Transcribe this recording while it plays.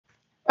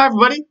Hi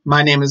everybody,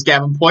 my name is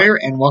Gavin Poyer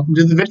and welcome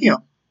to the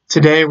video.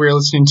 Today we're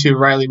listening to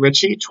Raleigh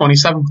Ritchie,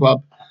 27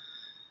 Club.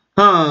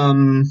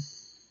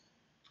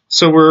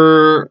 So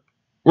we're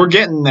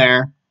getting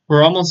there.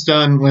 We're almost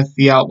done with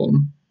the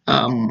album.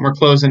 We're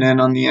closing in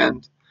on the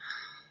end.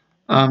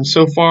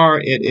 So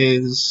far it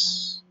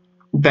has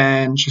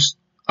been just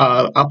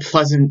a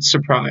pleasant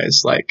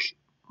surprise. Like,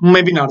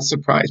 maybe not a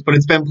surprise, but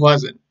it's been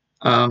pleasant.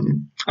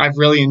 I've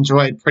really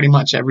enjoyed pretty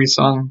much every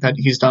song that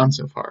he's done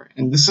so far.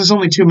 And this is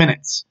only 2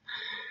 minutes.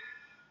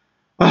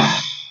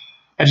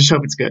 I just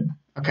hope it's good.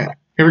 Okay,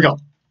 here we go.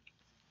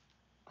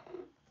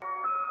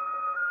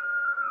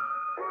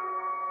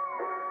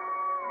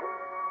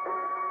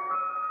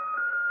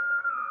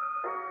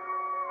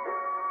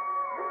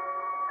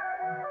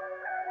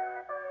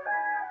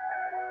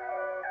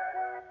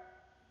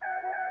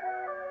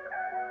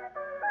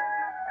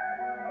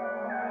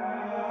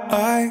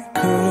 I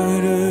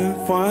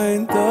couldn't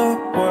find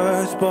the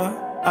words, but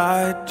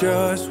I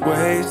just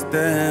waste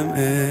them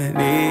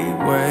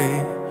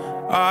anyway.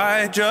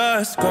 I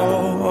just go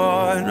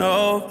on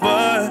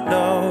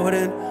overload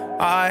and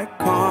I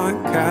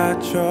can't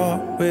catch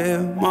up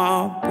with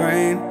my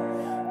brain.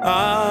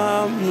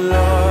 I'm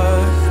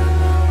lost,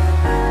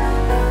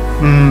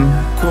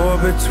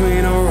 caught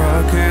between a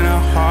rock and a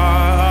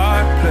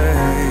hard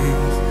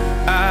place.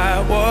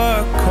 At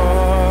what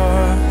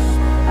cost?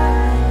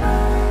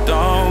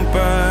 Don't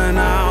burn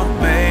out,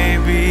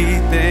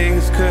 maybe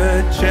things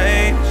could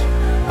change.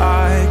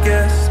 I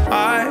guess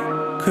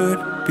I could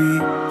be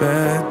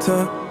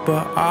better,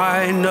 but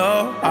I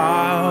know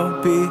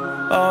I'll be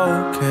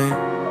okay.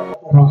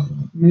 Oh,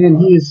 man,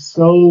 he is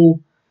so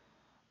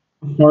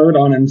hard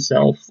on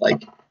himself.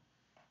 Like,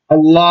 a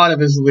lot of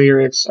his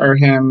lyrics are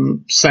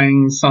him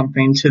saying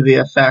something to the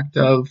effect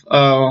of,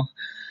 oh,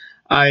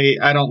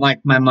 I don't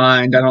like my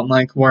mind, I don't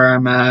like where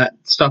I'm at,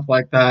 stuff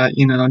like that,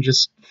 you know,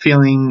 just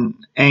feeling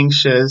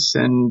anxious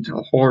and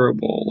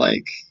horrible.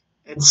 Like,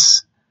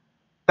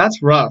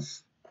 that's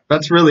rough.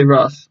 That's really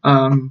rough.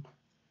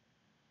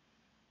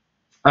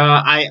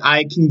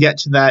 I can get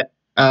to that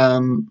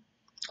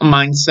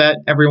mindset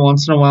every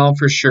once in a while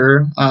for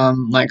sure.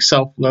 Like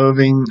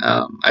self-loathing.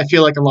 I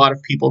feel like a lot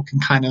of people can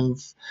kind of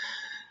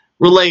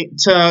relate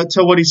to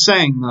what he's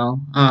saying though,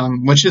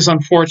 which is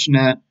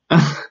unfortunate.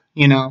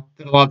 You know,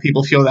 that a lot of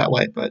people feel that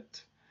way, but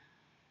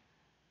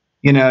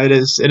you know, it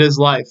is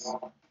life.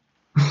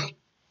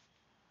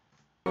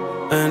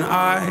 And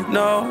I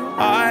know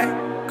I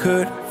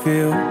could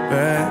feel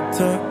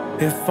better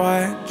if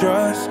I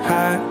just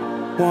had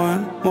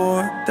one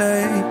more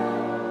day.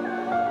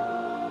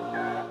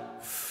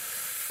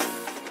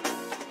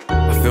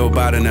 I feel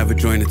bad I never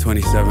joined the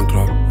 27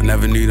 Club. I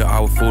never knew that I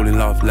would fall in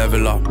love,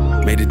 level up.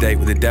 Made a date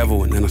with the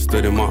devil and then I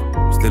stood him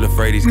up. Still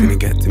afraid he's gonna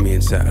get to me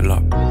and settle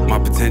up. My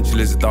potential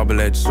is a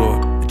double-edged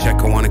sword. A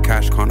check I wanna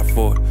cash, can't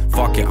afford.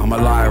 Fuck it, I'm a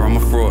liar, I'm a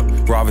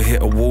fraud. Rather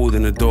hit a wall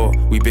than a door.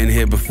 We've been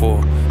here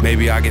before.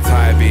 Maybe I get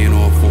tired being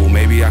awful.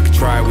 Maybe I could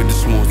try it with the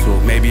small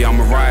talk. Maybe I'm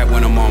a riot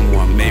when I'm on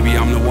one. Maybe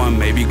I'm the one,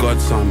 maybe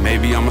God's son.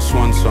 Maybe I'm a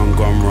swan song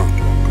gone wrong.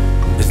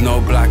 There's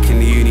no black in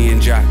the Union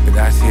Jack, but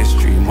that's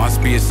history.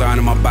 Must be a sign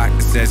on my back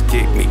that says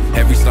kick me.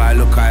 Every sly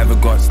look I ever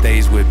got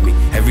stays with me.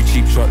 Every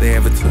cheap shot they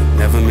ever took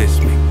never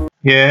missed me.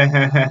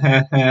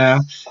 Yeah,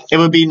 it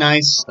would be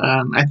nice,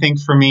 I think,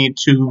 for me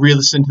to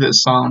re-listen to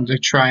this song to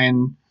try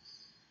and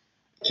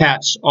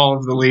catch all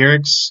of the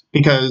lyrics,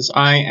 because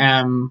I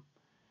am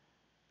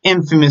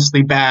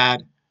infamously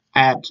bad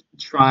at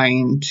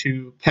trying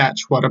to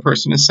catch what a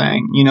person is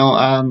saying. You know,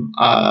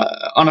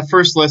 on a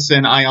first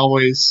listen, I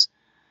always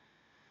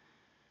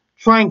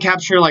try and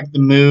capture like the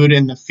mood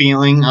and the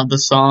feeling of the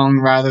song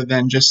rather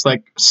than just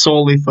like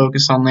solely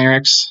focus on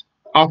lyrics.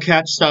 I'll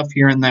catch stuff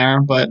here and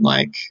there, but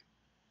like,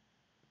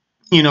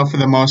 you know, for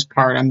the most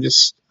part, I'm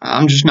just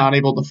not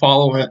able to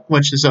follow it,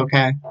 which is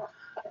okay.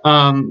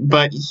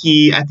 But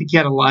I think he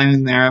had a line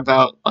in there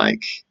about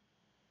like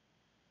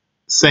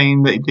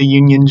saying that the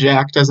Union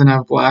Jack doesn't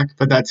have black,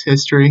 but that's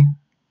history.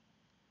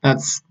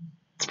 It's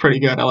pretty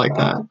good. I like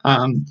that.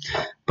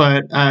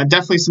 But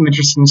definitely some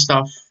interesting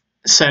stuff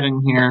said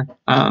in here.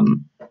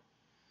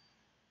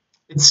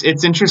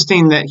 It's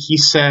interesting that he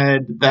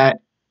said that,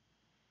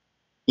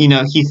 you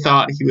know, he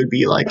thought he would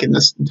be like in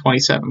this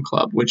 27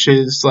 Club, which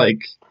is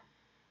like,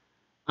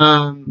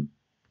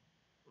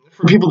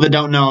 for people that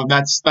don't know,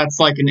 that's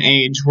like an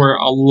age where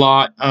a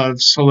lot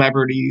of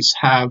celebrities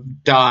have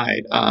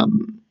died.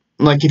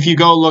 Like if you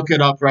go look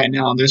it up right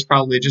now, there's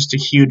probably just a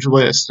huge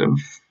list of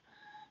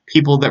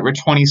people that were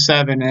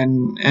 27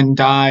 and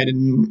died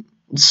in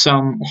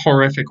some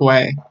horrific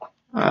way.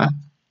 I'm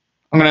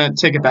gonna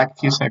take it back a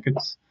few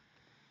seconds.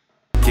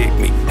 Kick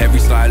me. Every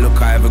sly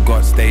look I ever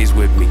got stays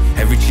with me.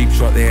 Every cheap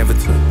shot they ever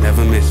took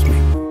never missed me.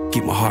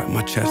 Keep my heart in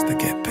my chest, I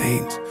get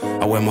pains.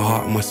 I wear my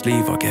heart on my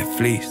sleeve, I get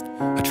fleeced.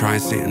 I try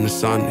and sit in the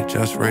sun, it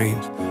just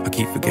rains. I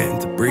keep forgetting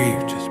to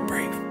breathe, just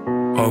breathe.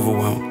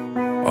 Overwhelmed,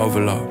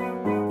 overload,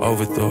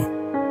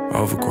 overthought,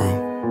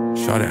 overgrown.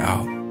 Shut it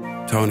out,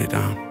 tone it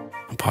down.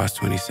 I'm past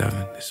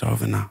 27, it's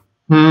over now.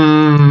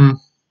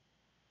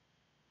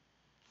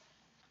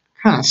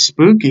 Kind of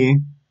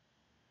spooky.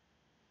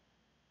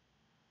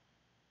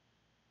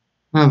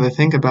 Now that I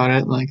think about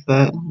it, like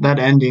that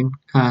ending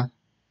kind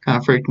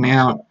of freaked me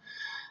out.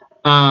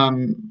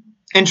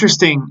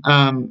 Interesting.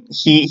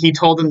 He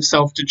told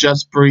himself to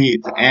just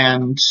breathe,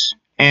 and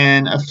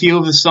a few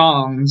of the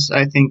songs,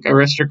 I think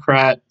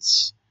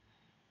Aristocrats,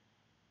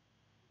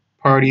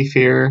 Party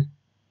Fear,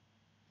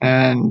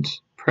 and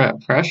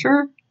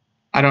Pressure.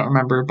 I don't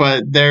remember,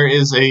 but there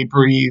is a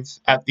breathe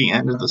at the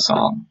end of the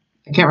song.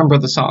 I can't remember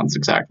the songs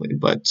exactly,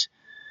 but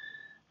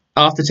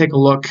I'll have to take a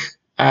look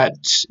at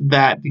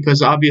that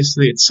because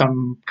obviously it's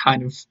some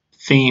kind of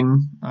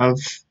theme of,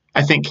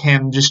 I think,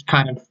 him just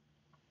kind of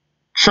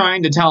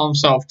trying to tell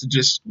himself to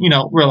just,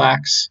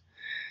 relax,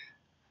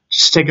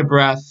 just take a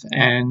breath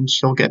and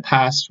you'll get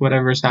past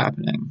whatever's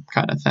happening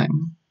kind of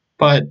thing.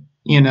 But,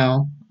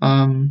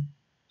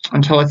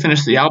 until I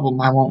finish the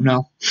album, I won't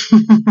know.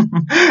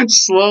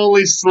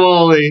 Slowly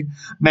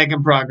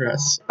making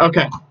progress.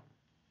 Okay.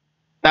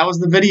 That was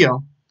the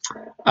video.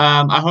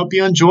 I hope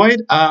you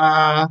enjoyed.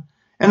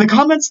 In the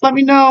comments, let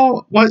me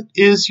know what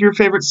is your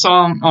favorite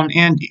song on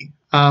Andy.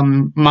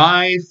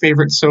 My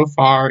favorite so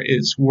far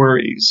is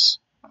Worries.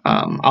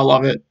 I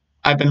love it.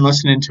 I've been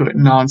listening to it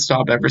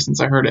nonstop ever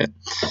since I heard it.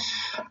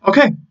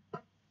 Okay.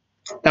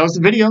 That was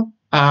the video.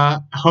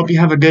 I hope you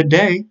have a good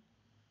day.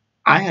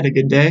 I had a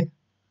good day.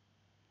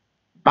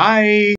 Bye.